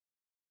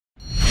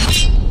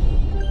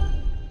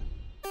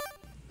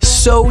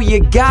So you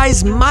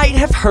guys might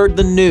have heard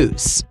the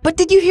news, but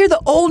did you hear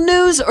the old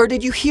news or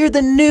did you hear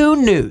the new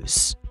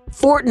news?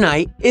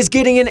 Fortnite is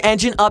getting an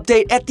engine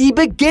update at the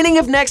beginning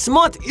of next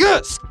month,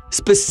 yes!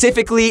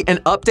 Specifically, an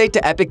update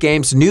to Epic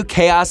Games' new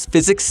chaos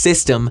physics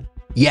system,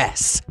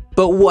 yes.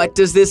 But what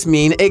does this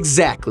mean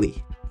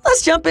exactly?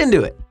 Let's jump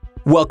into it.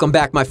 Welcome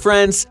back, my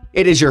friends.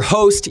 It is your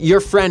host, your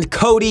friend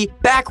Cody,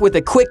 back with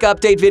a quick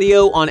update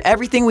video on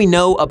everything we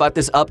know about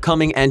this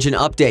upcoming engine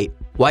update,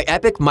 why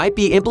Epic might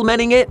be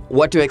implementing it,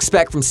 what to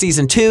expect from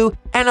Season 2,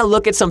 and a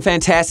look at some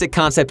fantastic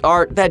concept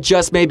art that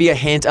just may be a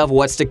hint of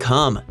what's to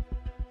come.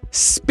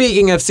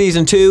 Speaking of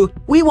Season 2,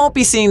 we won't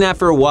be seeing that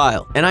for a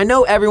while, and I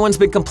know everyone's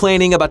been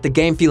complaining about the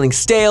game feeling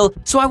stale,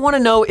 so I want to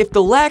know if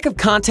the lack of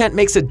content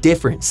makes a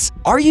difference.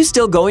 Are you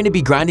still going to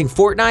be grinding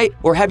Fortnite,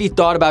 or have you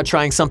thought about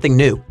trying something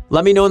new?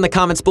 Let me know in the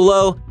comments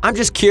below. I'm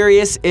just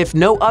curious if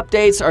no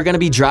updates are going to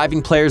be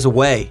driving players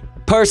away.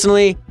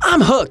 Personally, I'm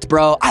hooked,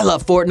 bro. I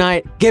love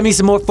Fortnite. Give me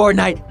some more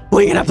Fortnite.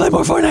 We're gonna play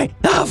more Fortnite.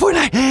 Ah,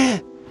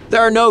 Fortnite.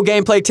 There are no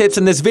gameplay tips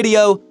in this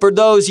video. For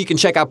those, you can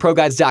check out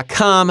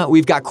ProGuides.com.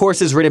 We've got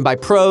courses written by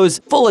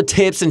pros, full of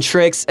tips and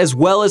tricks, as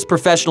well as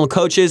professional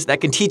coaches that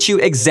can teach you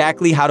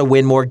exactly how to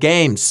win more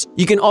games.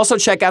 You can also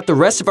check out the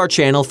rest of our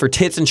channel for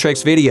tips and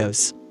tricks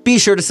videos. Be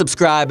sure to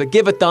subscribe,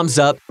 give a thumbs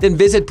up, then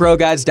visit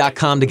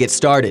ProGuides.com to get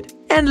started.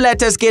 And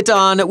let us get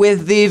on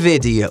with the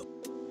video.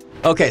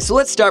 Okay, so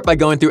let's start by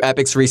going through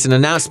Epic's recent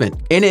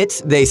announcement. In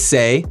it, they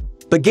say,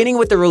 beginning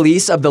with the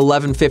release of the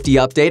 1150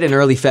 update in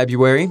early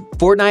February,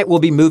 Fortnite will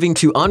be moving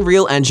to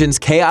Unreal Engine's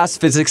chaos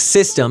physics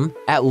system.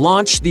 At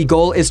launch, the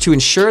goal is to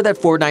ensure that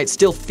Fortnite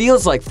still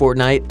feels like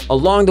Fortnite.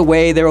 Along the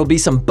way, there will be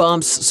some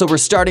bumps, so we're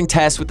starting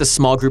tests with a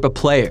small group of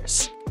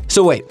players.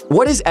 So wait,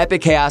 what is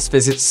Epic Chaos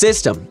Physics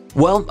System?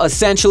 Well,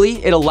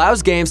 essentially, it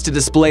allows games to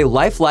display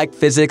lifelike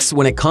physics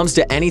when it comes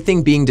to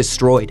anything being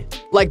destroyed.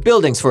 Like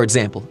buildings, for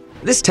example.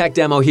 This tech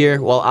demo here,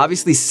 while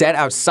obviously set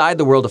outside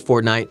the world of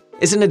Fortnite,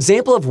 is an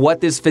example of what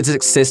this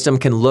physics system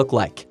can look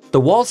like. The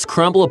walls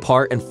crumble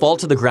apart and fall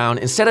to the ground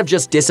instead of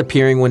just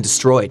disappearing when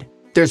destroyed.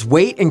 There's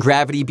weight and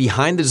gravity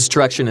behind the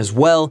destruction as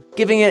well,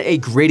 giving it a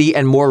gritty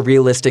and more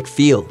realistic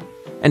feel.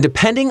 And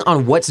depending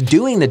on what's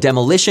doing the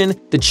demolition,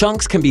 the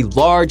chunks can be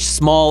large,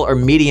 small, or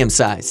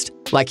medium-sized.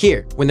 Like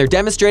here, when they're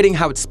demonstrating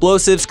how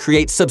explosives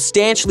create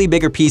substantially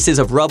bigger pieces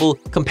of rubble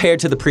compared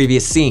to the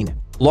previous scene.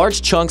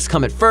 Large chunks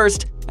come at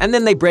first, and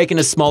then they break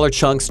into smaller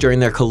chunks during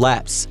their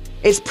collapse.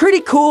 It's pretty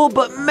cool,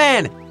 but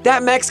man,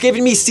 that mech's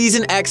giving me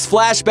Season X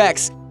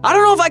flashbacks. I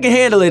don't know if I can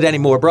handle it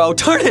anymore, bro.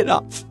 Turn it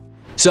off.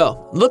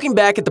 So, looking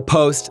back at the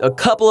post, a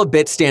couple of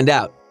bits stand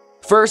out.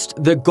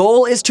 First, the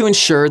goal is to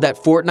ensure that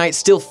Fortnite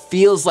still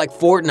feels like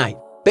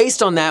Fortnite.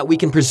 Based on that, we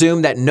can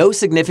presume that no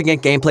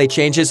significant gameplay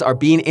changes are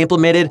being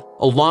implemented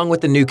along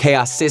with the new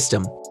chaos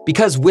system.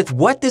 Because with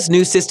what this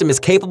new system is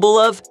capable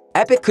of,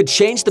 Epic could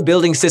change the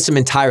building system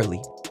entirely.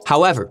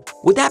 However,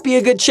 would that be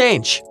a good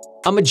change?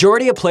 A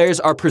majority of players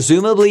are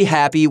presumably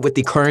happy with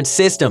the current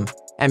system,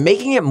 and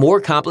making it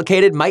more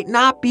complicated might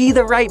not be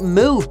the right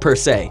move per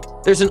se.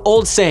 There's an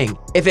old saying,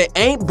 if it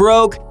ain't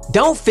broke,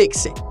 don't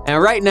fix it.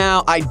 And right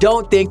now, I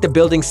don't think the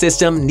building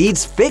system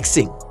needs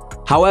fixing.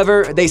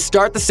 However, they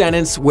start the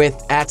sentence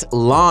with "at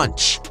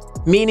launch,"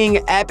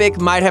 meaning Epic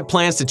might have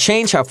plans to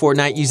change how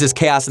Fortnite uses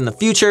chaos in the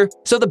future,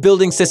 so the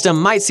building system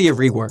might see a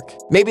rework.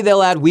 Maybe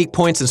they'll add weak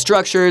points and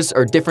structures,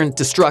 or different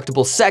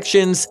destructible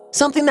sections,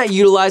 something that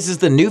utilizes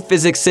the new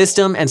physics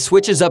system and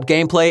switches up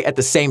gameplay at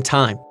the same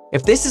time.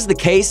 If this is the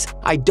case,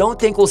 I don't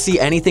think we'll see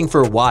anything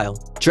for a while.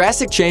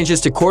 Drastic changes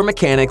to core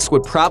mechanics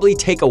would probably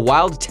take a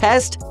while to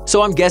test,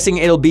 so I'm guessing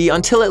it'll be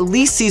until at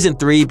least Season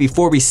 3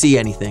 before we see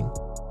anything.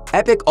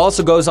 Epic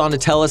also goes on to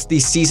tell us the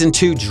Season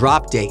 2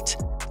 drop date.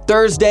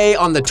 Thursday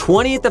on the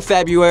 20th of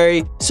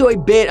February, so a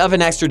bit of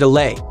an extra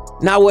delay.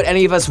 Not what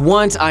any of us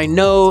want, I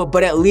know,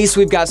 but at least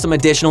we've got some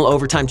additional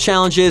overtime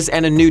challenges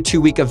and a new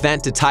 2-week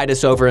event to tide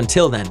us over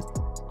until then.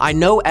 I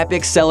know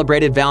Epic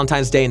celebrated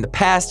Valentine's Day in the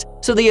past,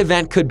 so the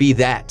event could be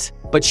that.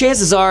 But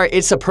chances are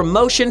it's a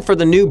promotion for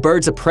the new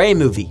Birds of Prey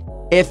movie.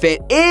 If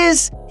it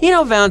is, you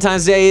know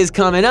Valentine's Day is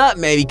coming up,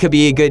 maybe could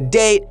be a good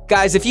date.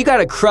 Guys, if you got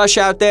a crush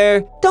out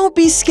there, don't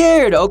be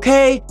scared,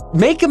 okay?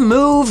 Make a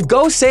move,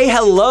 go say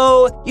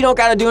hello. You don't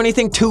gotta do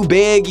anything too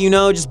big, you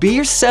know, just be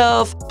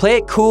yourself, play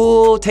it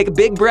cool, take a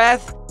big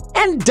breath,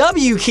 and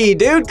W key,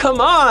 dude, come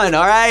on,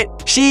 all right?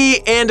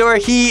 She and/or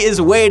he is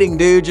waiting,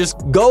 dude. Just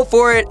go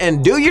for it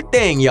and do your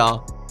thing,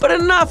 y'all. But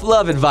enough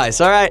love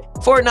advice, all right?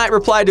 Fortnite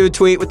replied to a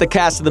tweet with the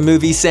cast of the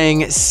movie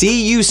saying,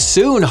 "See you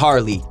soon,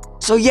 Harley."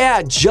 So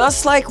yeah,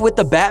 just like with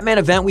the Batman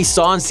event we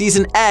saw in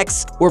Season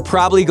X, we're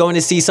probably going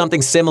to see something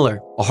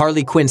similar. A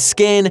Harley Quinn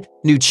skin,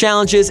 new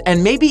challenges,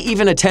 and maybe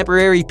even a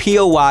temporary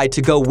POI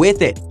to go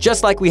with it,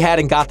 just like we had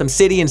in Gotham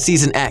City in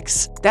Season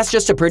X. That's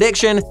just a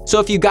prediction, so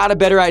if you got a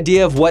better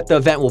idea of what the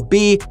event will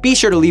be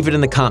sure to leave it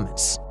in the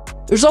comments.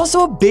 There's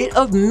also a bit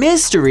of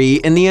mystery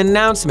in the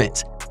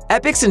announcement.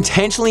 Epic's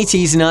intentionally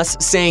teasing us,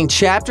 saying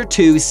Chapter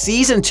 2,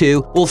 Season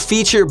 2 will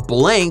feature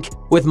blank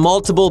with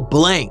multiple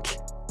blank.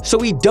 So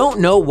we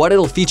don't know what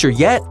it'll feature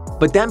yet,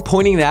 but them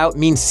pointing it out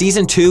means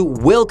Season 2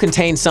 will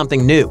contain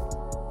something new.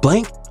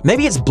 Blank?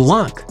 Maybe it's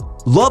Blanc.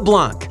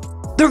 LeBlanc.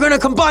 They're gonna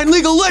combine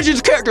League of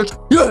Legends characters!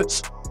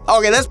 Yes!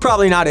 Okay, that's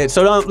probably not it,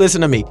 so don't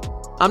listen to me.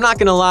 I'm not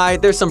gonna lie,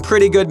 there's some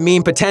pretty good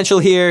meme potential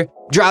here.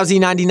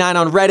 Drowsy99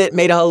 on Reddit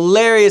made a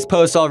hilarious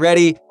post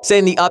already,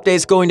 saying the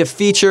update's going to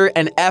feature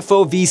an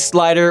FOV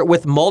slider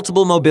with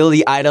multiple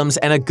mobility items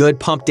and a good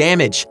pump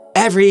damage.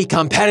 Every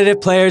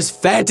competitive player's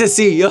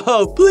fantasy,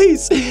 yo,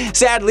 please.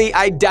 Sadly,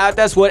 I doubt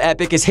that's what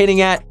Epic is hinting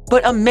at,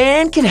 but a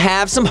man can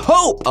have some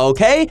hope,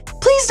 okay?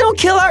 Please don't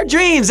kill our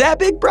dreams,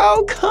 Epic,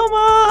 bro, come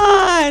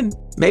on.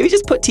 Maybe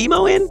just put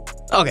Teemo in?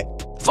 Okay.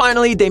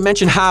 Finally, they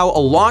mention how,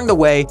 along the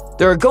way,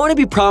 there are going to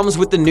be problems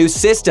with the new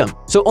system,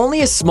 so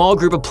only a small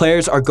group of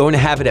players are going to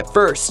have it at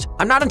first.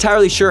 I'm not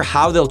entirely sure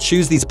how they'll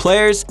choose these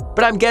players,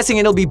 but I'm guessing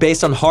it'll be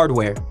based on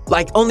hardware.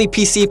 Like, only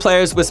PC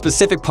players with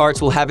specific parts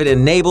will have it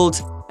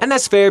enabled, and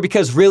that's fair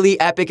because really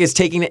Epic is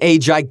taking a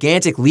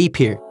gigantic leap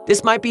here.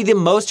 This might be the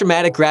most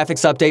dramatic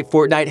graphics update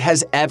Fortnite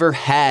has ever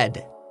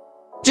had.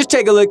 Just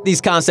take a look at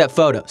these concept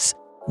photos.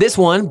 This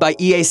one, by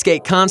EA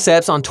Skate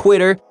Concepts on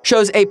Twitter,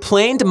 shows a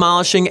plane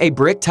demolishing a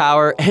brick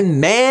tower, and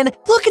man,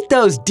 look at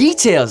those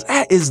details,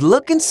 that is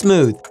looking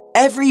smooth.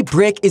 Every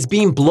brick is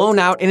being blown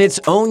out in its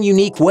own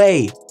unique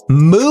way.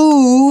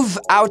 Move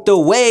out the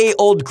way,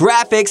 old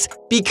graphics,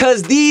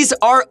 because these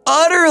are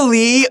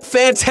utterly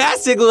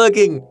fantastic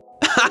looking.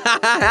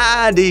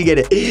 Do you get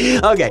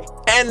it? Okay,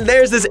 and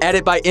there's this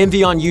edit by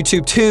Envy on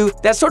YouTube too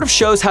that sort of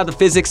shows how the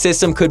physics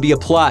system could be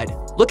applied.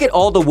 Look at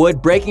all the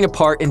wood breaking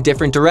apart in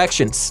different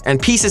directions,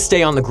 and pieces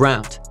stay on the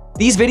ground.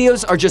 These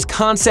videos are just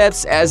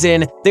concepts, as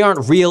in, they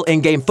aren't real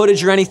in-game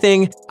footage or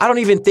anything. I don't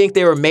even think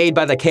they were made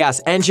by the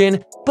Chaos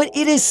Engine, but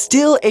it is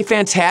still a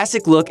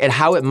fantastic look at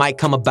how it might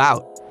come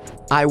about.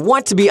 I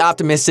want to be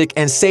optimistic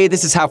and say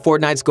this is how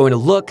Fortnite's going to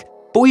look,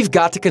 but we've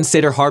got to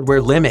consider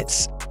hardware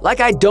limits. Like,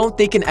 I don't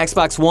think an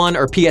Xbox One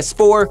or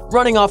PS4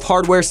 running off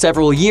hardware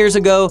several years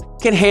ago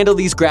can handle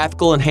these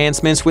graphical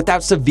enhancements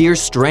without severe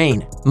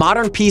strain.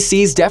 Modern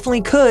PCs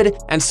definitely could,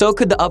 and so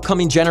could the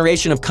upcoming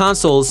generation of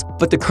consoles,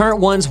 but the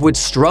current ones would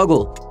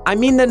struggle. I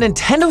mean, the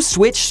Nintendo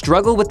Switch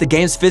struggled with the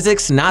game's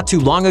physics not too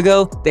long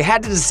ago. They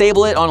had to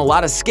disable it on a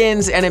lot of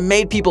skins, and it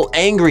made people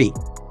angry.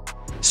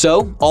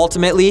 So,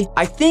 ultimately,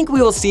 I think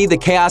we will see the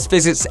Chaos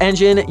Physics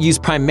engine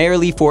used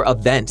primarily for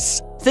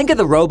events. Think of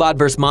the Robot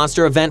vs.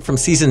 Monster event from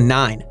Season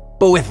 9,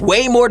 but with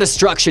way more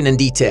destruction in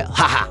detail,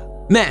 haha.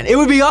 Man, it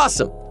would be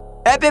awesome.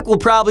 Epic will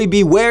probably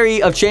be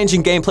wary of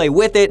changing gameplay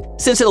with it,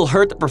 since it'll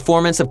hurt the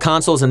performance of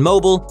consoles and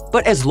mobile,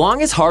 but as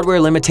long as hardware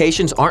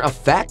limitations aren't a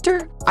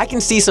factor, I can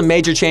see some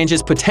major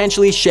changes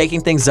potentially shaking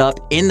things up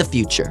in the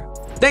future.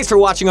 Thanks for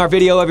watching our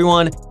video,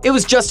 everyone. It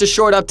was just a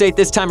short update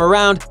this time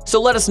around, so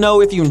let us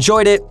know if you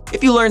enjoyed it.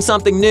 If you learned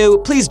something new,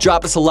 please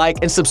drop us a like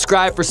and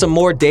subscribe for some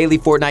more daily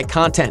Fortnite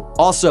content.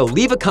 Also,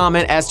 leave a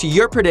comment as to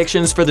your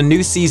predictions for the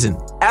new season.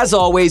 As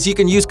always, you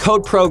can use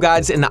code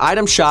ProGuides in the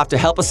item shop to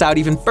help us out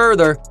even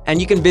further, and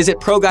you can visit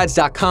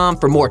ProGuides.com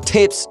for more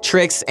tips,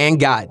 tricks,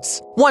 and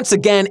guides. Once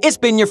again, it's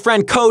been your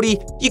friend Cody.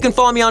 You can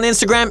follow me on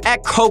Instagram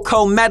at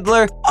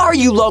CocoMedler. Are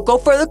you loco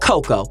for the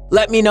Coco?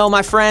 Let me know,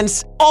 my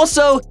friends.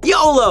 Also,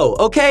 YOLO,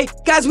 okay?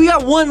 Guys, we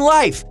got one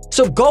life,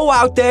 so go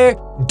out there,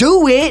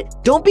 do it.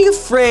 Don't be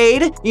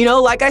afraid. You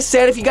know, like I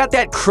said, if you got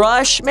that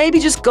crush, maybe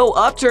just go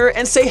up to her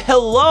and say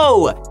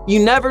hello. You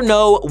never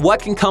know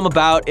what can come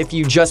about if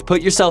you just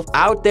put yourself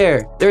out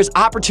there. There's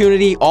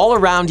opportunity all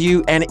around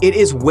you, and it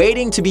is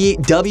waiting to be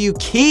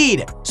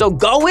W-keyed. So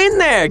go in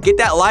there, get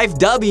that life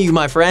W,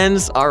 my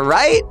friends, all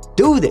right?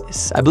 Do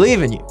this. I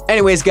believe in you.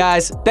 Anyways,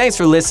 guys, thanks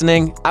for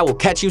listening. I will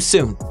catch you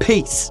soon.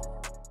 Peace.